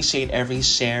I appreciate every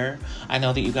share. I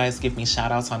know that you guys give me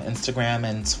shout outs on Instagram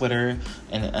and Twitter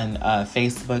and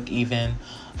Facebook even.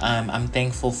 I'm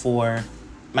thankful for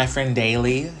my friend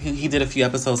Daly, who he did a few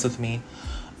episodes with me.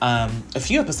 A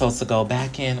few episodes ago,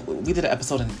 we did an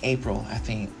episode in April, I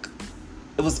think.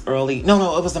 It was early.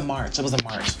 No, it was in March.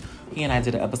 He and I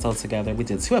did an episode together. We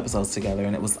did 2 episodes together,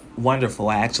 and it was wonderful.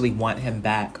 I actually want him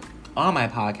back on my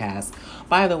podcast.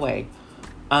 By the way,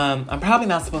 I'm probably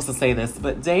not supposed to say this,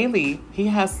 but Daily, he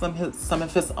has some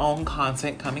of his own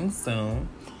content coming soon.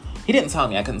 He didn't tell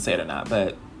me I couldn't say it or not,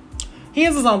 but he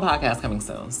has his own podcast coming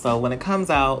soon. So when it comes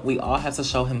out, we all have to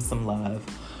show him some love.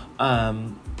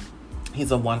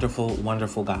 He's a wonderful,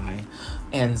 wonderful guy.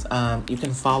 And you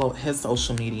can follow his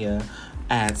social media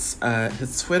at,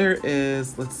 his Twitter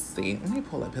is, let's see, let me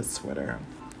pull up his Twitter.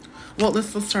 Well, let's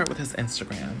start with his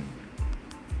Instagram.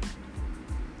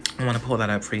 I want to pull that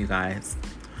up for you guys.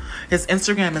 His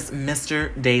Instagram is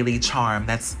Mr. Daily Charm.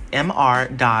 That's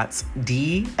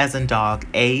Mr.D as in dog,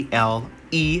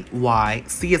 ALEY,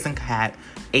 C as in cat,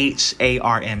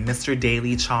 HARM, Mr.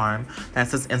 Daily Charm.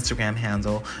 That's his Instagram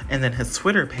handle. And then his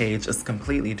Twitter page is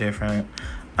completely different.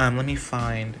 Let me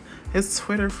find his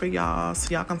Twitter for y'all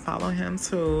so y'all can follow him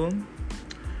too.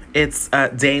 It's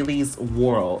Daily's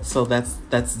World. So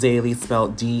that's Daily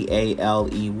spelled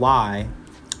DALEYS.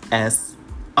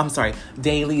 I'm sorry,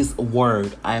 Daily's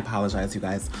Word. I apologize, you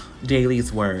guys.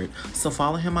 Daily's Word. So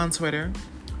follow him on Twitter.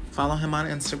 Follow him on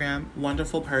Instagram.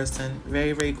 Wonderful person.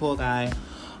 Very, very cool guy.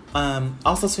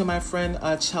 Also to my friend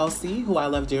Chelsea, who I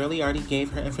love dearly. I already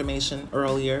gave her information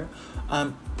earlier.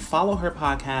 Follow her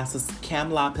podcast. It's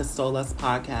Camla Pistolas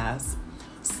Podcast.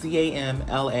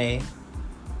 CAMLA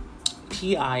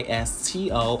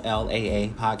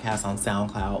PISTOLAA podcast on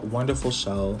SoundCloud. Wonderful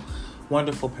show.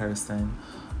 Wonderful person.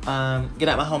 Get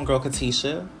at my homegirl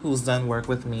Katisha, who's done work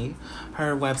with me.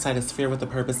 Her website is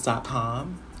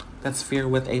fearwithapurpose.com. That's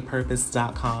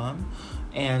fearwithapurpose.com.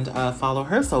 And follow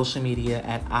her social media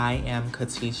at I am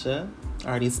Katisha. I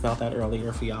already spelled that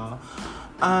earlier for y'all.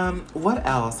 What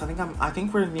else? I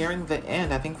think we're nearing the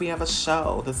end. I think we have a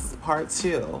show. This is part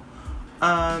 2.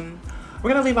 We're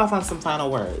gonna leave off on some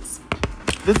final words.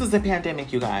 This is the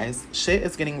pandemic, you guys. Shit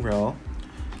is getting real.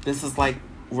 This is like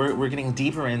we're getting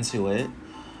deeper into it.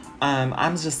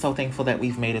 I'm just so thankful that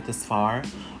we've made it this far.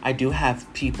 I do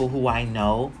have people who I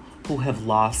know who have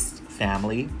lost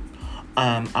family.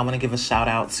 I want to give a shout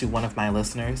out to one of my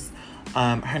listeners.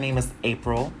 Her name is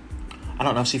April. I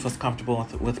don't know if she feels comfortable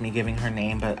with me giving her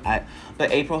name, but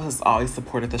April has always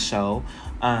supported the show.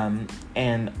 And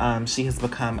she has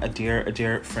become a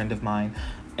dear friend of mine.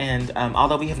 And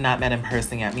although we have not met in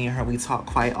person yet, me and her, we talk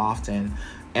quite often.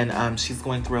 And she's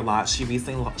going through a lot. She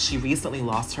recently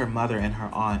lost her mother and her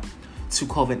aunt to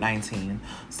COVID-19.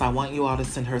 So I want you all to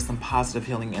send her some positive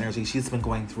healing energy. She's been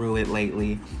going through it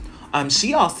lately.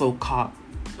 She also caught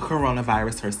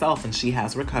coronavirus herself, and she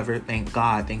has recovered. Thank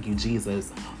God. Thank you,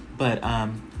 Jesus. But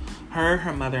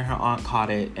her mother and her aunt caught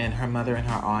it, and her mother and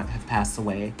her aunt have passed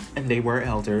away. And they were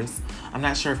elders. I'm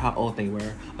not sure of how old they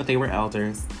were, but they were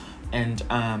elders. And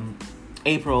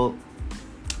April,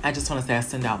 I just want to say I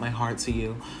send out my heart to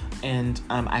you. And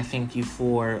I thank you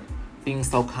for being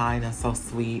so kind and so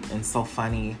sweet and so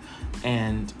funny.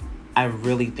 And I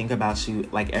really think about you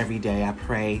like every day. I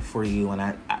pray for you,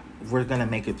 and we're going to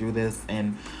make it through this.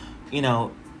 And,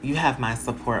 you have my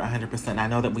support 100%. I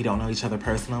know that we don't know each other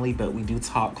personally, but we do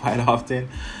talk quite often.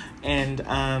 And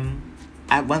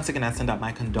once again, I send out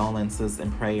my condolences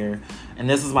and prayer. And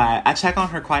this is why I check on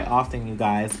her quite often, you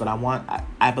guys. But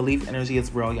I believe energy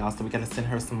is real, y'all. So we got to send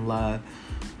her some love.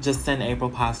 Just send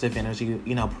April positive energy,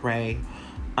 pray.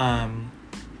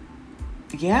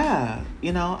 Yeah,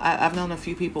 I've known a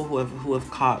few people who have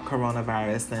caught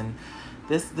coronavirus, and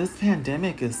this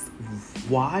pandemic is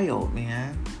wild,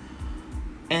 man.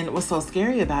 And what's so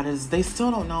scary about it is they still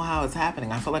don't know how it's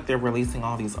happening. I feel like they're releasing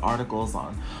all these articles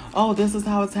on, oh, this is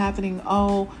how it's happening.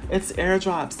 Oh, it's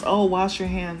airdrops. Oh, wash your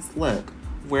hands. Look,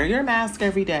 wear your mask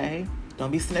every day.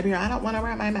 Don't be sitting up here, I don't want to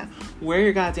wear my mask. Wear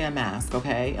your goddamn mask,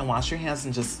 okay? And wash your hands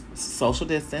and just social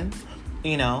distance,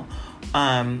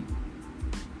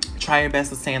 Try your best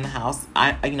to stay in the house.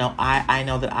 I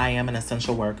know that I am an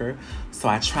essential worker, so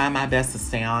I try my best to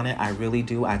stay on it. I really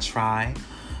do. I try,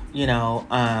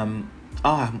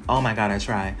 oh my God, I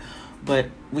try. But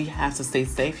we have to stay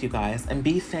safe, you guys, and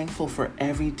be thankful for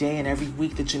every day and every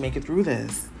week that you make it through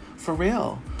this. For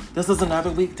real. This is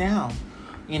another week down.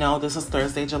 You know, this is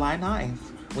Thursday, July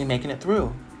 9th. We making it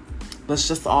through. Let's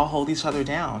just all hold each other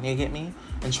down. You get me?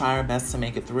 And try our best to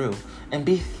make it through. And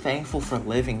be thankful for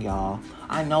living, y'all.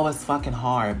 I know it's fucking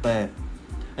hard,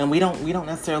 and we don't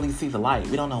necessarily see the light.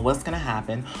 We don't know what's gonna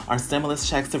happen. Our stimulus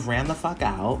checks have ran the fuck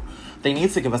out. They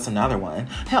need to give us another one.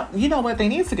 Hell, you know what? They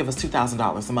need to give us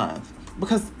 $2,000 a month.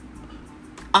 Because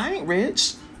I ain't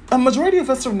rich. A majority of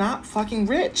us are not fucking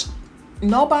rich.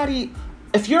 Nobody,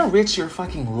 if you're rich, you're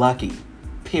fucking lucky.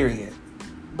 Period.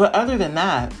 But other than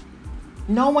that,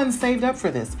 no one saved up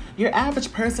for this. Your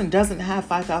average person doesn't have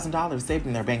 $5,000 saved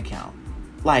in their bank account.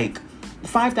 Like,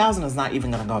 $5,000 is not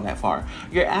even going to go that far.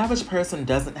 Your average person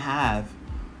doesn't have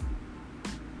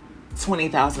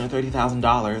 $20,000 or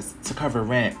 $30,000 to cover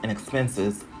rent and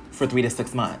expenses for 3 to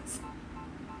 6 months.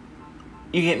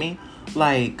 You get me?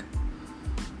 Like,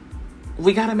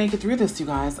 we got to make it through this, you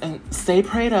guys. And stay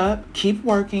prayed up. Keep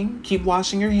working. Keep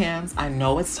washing your hands. I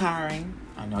know it's tiring.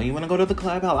 I know you want to go to the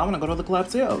club. Hell, I want to go to the club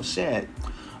too. Shit.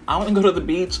 I want to go to the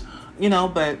beach,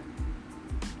 but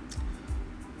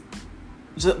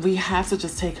we have to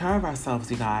just take care of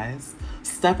ourselves, you guys.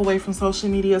 Step away from social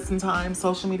media sometimes.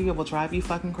 Social media will drive you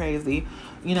fucking crazy.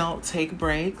 Take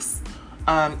breaks.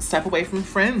 Step away from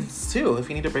friends too, if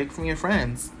you need a break from your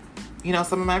friends.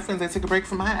 Some of my friends, they take a break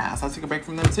from my ass. I take a break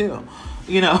from them too.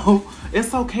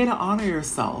 It's okay to honor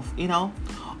yourself,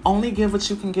 Only give what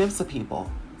you can give to people.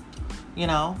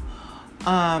 And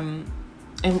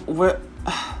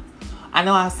I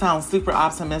know I sound super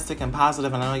optimistic and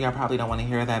positive, and I know y'all probably don't want to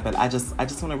hear that, but I just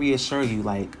want to reassure you,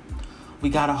 like, we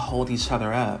gotta hold each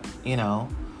other up,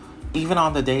 even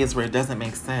on the days where it doesn't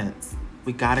make sense.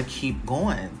 We gotta keep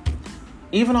going.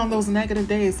 Even on those negative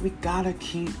days, we gotta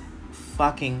keep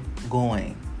fucking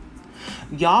going.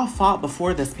 Y'all fought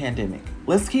before this pandemic.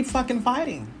 Let's keep fucking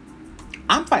fighting.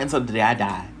 I'm fighting till the day I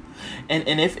die. And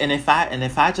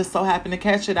if I just so happen to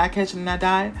catch it, I catch it and I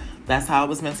die. That's how it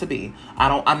was meant to be.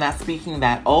 I'm not speaking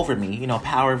that over me.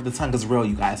 Power of the tongue is real,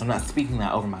 you guys. I'm not speaking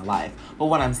that over my life. But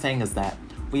what I'm saying is that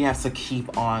we have to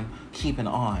keep on keeping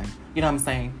on. You know what I'm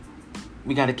saying?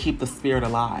 We got to keep the spirit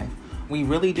alive. We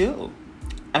really do.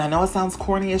 And I know it sounds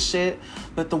corny as shit,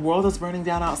 but the world is burning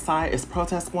down outside. It's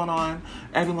protests going on.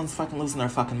 Everyone's fucking losing their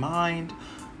fucking mind.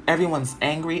 Everyone's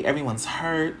angry. Everyone's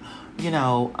hurt.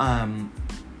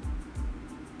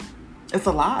 It's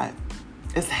a lot.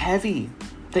 It's heavy.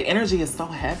 The energy is so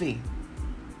heavy,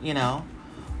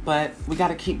 but we got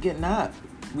to keep getting up.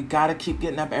 We got to keep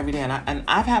getting up every day. And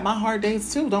I've had my hard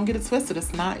days too. Don't get it twisted.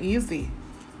 It's not easy.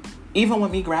 Even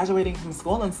with me graduating from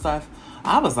school and stuff,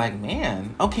 I was like,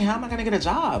 man, okay, how am I going to get a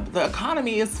job? The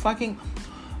economy is fucking,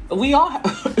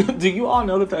 do you all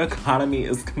know that the economy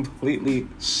is completely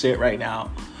shit right now?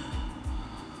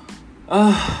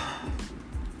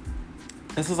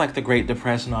 This is like the Great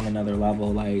Depression on another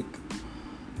level. Like,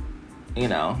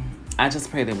 I just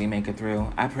pray that we make it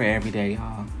through. I pray every day,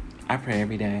 y'all. I pray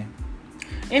every day.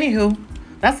 Anywho,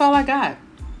 that's all I got.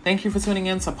 Thank you for tuning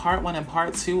in to part 1 and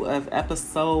part 2 of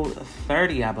episode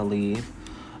 30, I believe,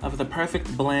 of the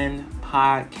Perfect Blend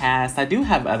podcast. I do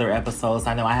have other episodes.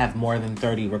 I know I have more than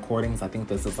 30 recordings. I think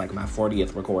this is like my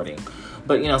 40th recording.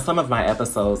 But, some of my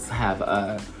episodes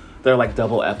have, they're like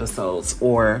double episodes,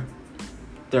 or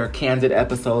they're candid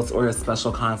episodes, or a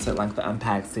special content like the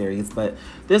Unpack series. But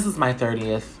this is my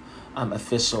 30th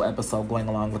official episode going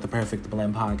along with the Perfect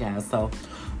Blend podcast. So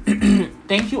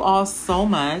thank you all so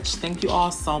much. Thank you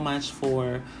all so much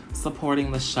for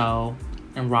supporting the show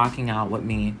and rocking out with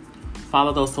me.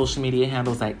 Follow those social media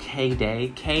handles at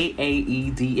Kday,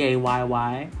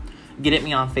 Kaedayyy. Get at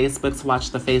me on Facebook to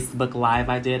watch the Facebook Live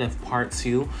I did of part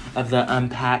 2 of the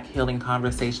Unpack Healing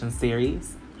Conversation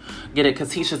series. Get at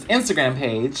Katisha's Instagram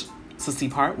page to see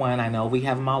part 1. I know we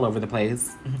have them all over the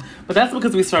place. But that's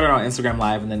because we started on Instagram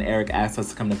Live and then Eric asked us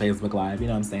to come to Facebook Live. You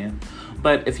know what I'm saying?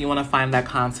 But if you want to find that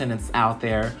content, it's out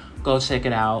there. Go check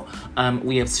it out.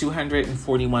 We have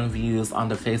 241 views on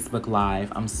the Facebook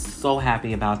Live. I'm so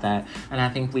happy about that. And I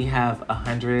think we have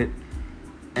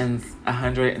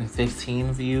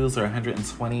 115 views or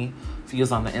 120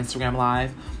 views on the Instagram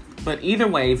Live. But either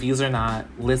way, views or not,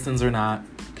 listens or not,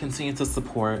 continue to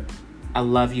support. I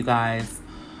love you guys.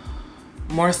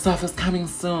 More stuff is coming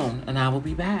soon, and I will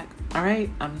be back. All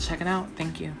right, I'm checking out.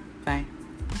 Thank you. Bye.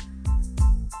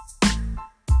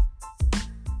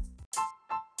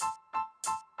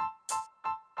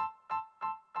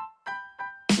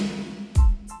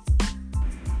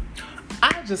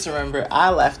 I just remember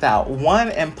I left out one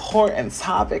important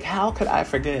topic. How could I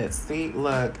forget? See,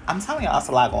 look, I'm telling y'all, it's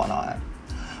a lot going on.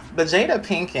 But Jada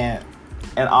Pinkett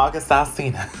and August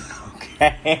Alsina,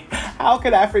 okay? How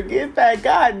could I forget that?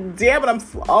 God damn it.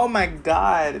 Oh my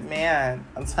God, man.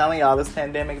 I'm telling y'all, this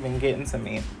pandemic been getting to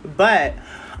me. But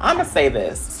I'm going to say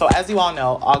this. So as you all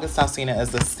know, August Alsina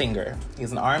is a singer.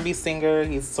 He's an R&B singer.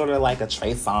 He's sort of like a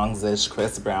Trey Songz-ish,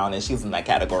 Chris Brown-ish. He's in that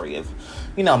category of,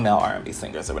 male R&B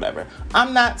singers or whatever.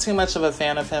 I'm not too much of a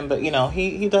fan of him, but,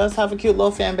 he does have a cute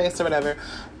little fan base or whatever.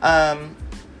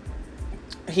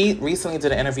 He recently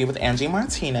did an interview with Angie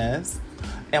Martinez,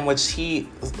 in which he,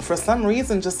 for some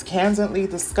reason, just candidly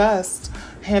discussed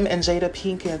him and Jada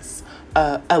Pinkett's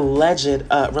alleged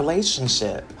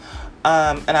relationship.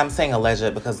 And I'm saying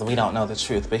alleged because we don't know the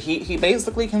truth, but he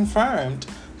basically confirmed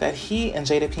that he and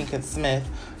Jada Pinkett Smith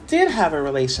did have a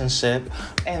relationship,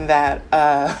 and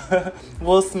that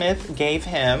Will Smith gave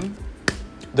him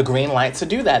the green light to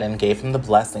do that and gave him the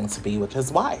blessing to be with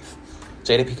his wife,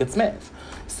 Jada Pinkett Smith.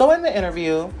 So in the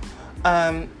interview,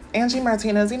 Angie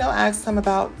Martinez, asked him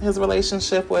about his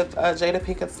relationship with Jada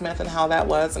Pinkett Smith and how that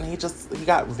was, and he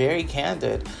got very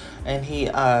candid. And he,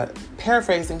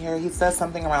 paraphrasing here, he says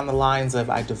something around the lines of,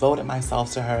 I devoted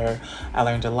myself to her. I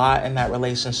learned a lot in that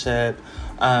relationship.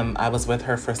 I was with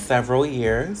her for several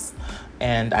years,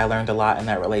 and I learned a lot in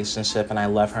that relationship, and I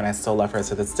love her, and I still love her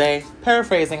to this day.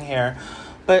 Paraphrasing here.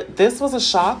 But this was a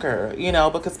shocker,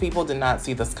 because people did not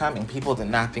see this coming. People did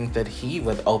not think that he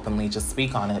would openly just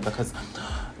speak on it, because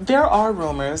there are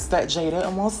rumors that Jada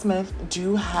and Will Smith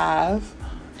do have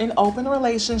an open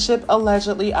relationship,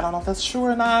 allegedly. I don't know if that's true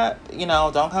or not.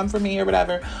 Don't come for me or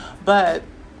whatever. But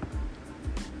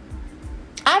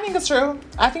I think it's true.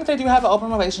 I think they do have an open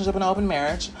relationship and an open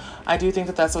marriage. I do think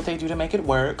that that's what they do to make it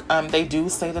work. They do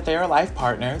say that they are life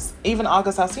partners. Even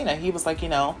August Alsina, he was like, he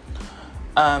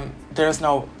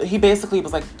basically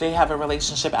was like, they have a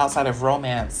relationship outside of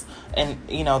romance. And,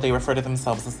 they refer to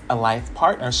themselves as a life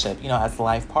partnership, as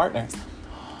life partners.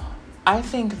 I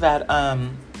think that,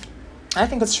 I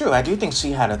think it's true. I do think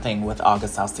she had a thing with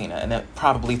August Alsina, and it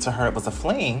probably to her it was a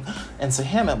fling, and to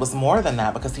him it was more than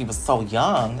that because he was so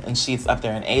young and she's up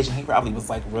there in age, and he probably was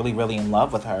like really, really in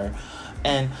love with her.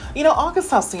 And August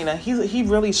Alsina, he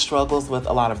really struggles with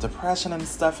a lot of depression and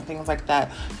stuff and things like that.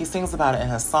 He sings about it in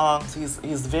his songs.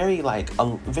 He's very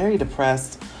very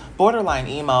depressed, borderline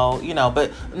emo,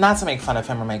 but not to make fun of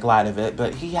him or make light of it,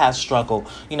 but he has struggled,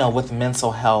 with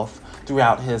mental health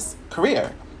throughout his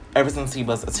career. Ever since he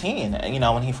was a teen,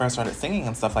 when he first started singing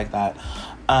and stuff like that.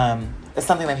 It's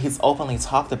something that he's openly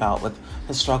talked about with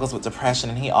his struggles with depression.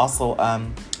 And he also, I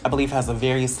believe, has a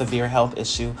very severe health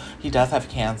issue. He does have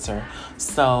cancer.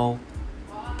 So,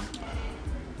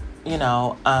 this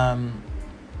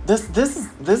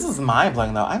is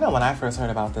mind-blowing, though. I know when I first heard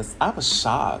about this, I was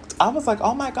shocked. I was like,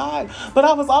 oh, my God. But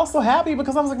I was also happy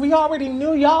because I was like, we already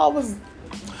knew y'all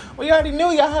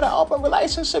had an open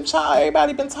relationship, child.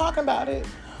 Everybody been talking about it.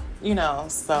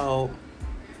 So,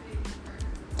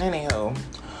 anywho,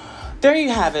 there you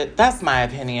have it. That's my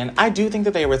opinion. I do think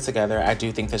that they were together. I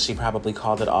do think that she probably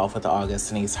called it off with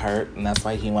August and he's hurt, and that's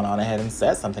why he went on ahead and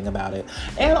said something about it.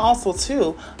 And also,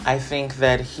 too, I think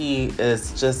that he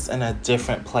is just in a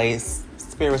different place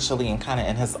spiritually and kind of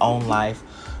in his own life,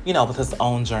 with his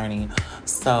own journey.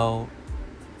 So,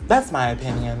 that's my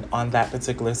opinion on that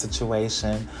particular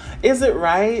situation. Is it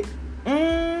right?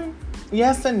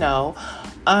 Yes and no.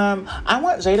 I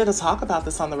want Jada to talk about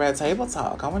this on the Red Table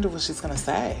Talk. I wonder what she's going to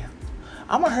say.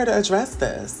 I want her to address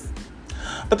this.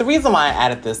 But the reason why I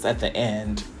added this at the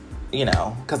end,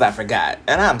 because I forgot.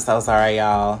 And I'm so sorry,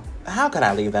 y'all. How could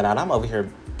I leave that out? I'm over here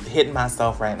hitting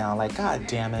myself right now. Like, God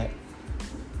damn it.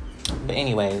 But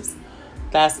anyways,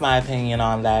 that's my opinion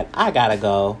on that. I gotta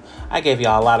go. I gave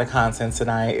y'all a lot of content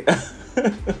tonight.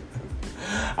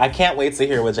 I can't wait to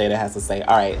hear what Jada has to say.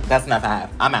 All right, that's enough I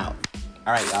have. I'm out.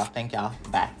 All right, y'all. Thank y'all.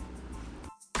 Bye.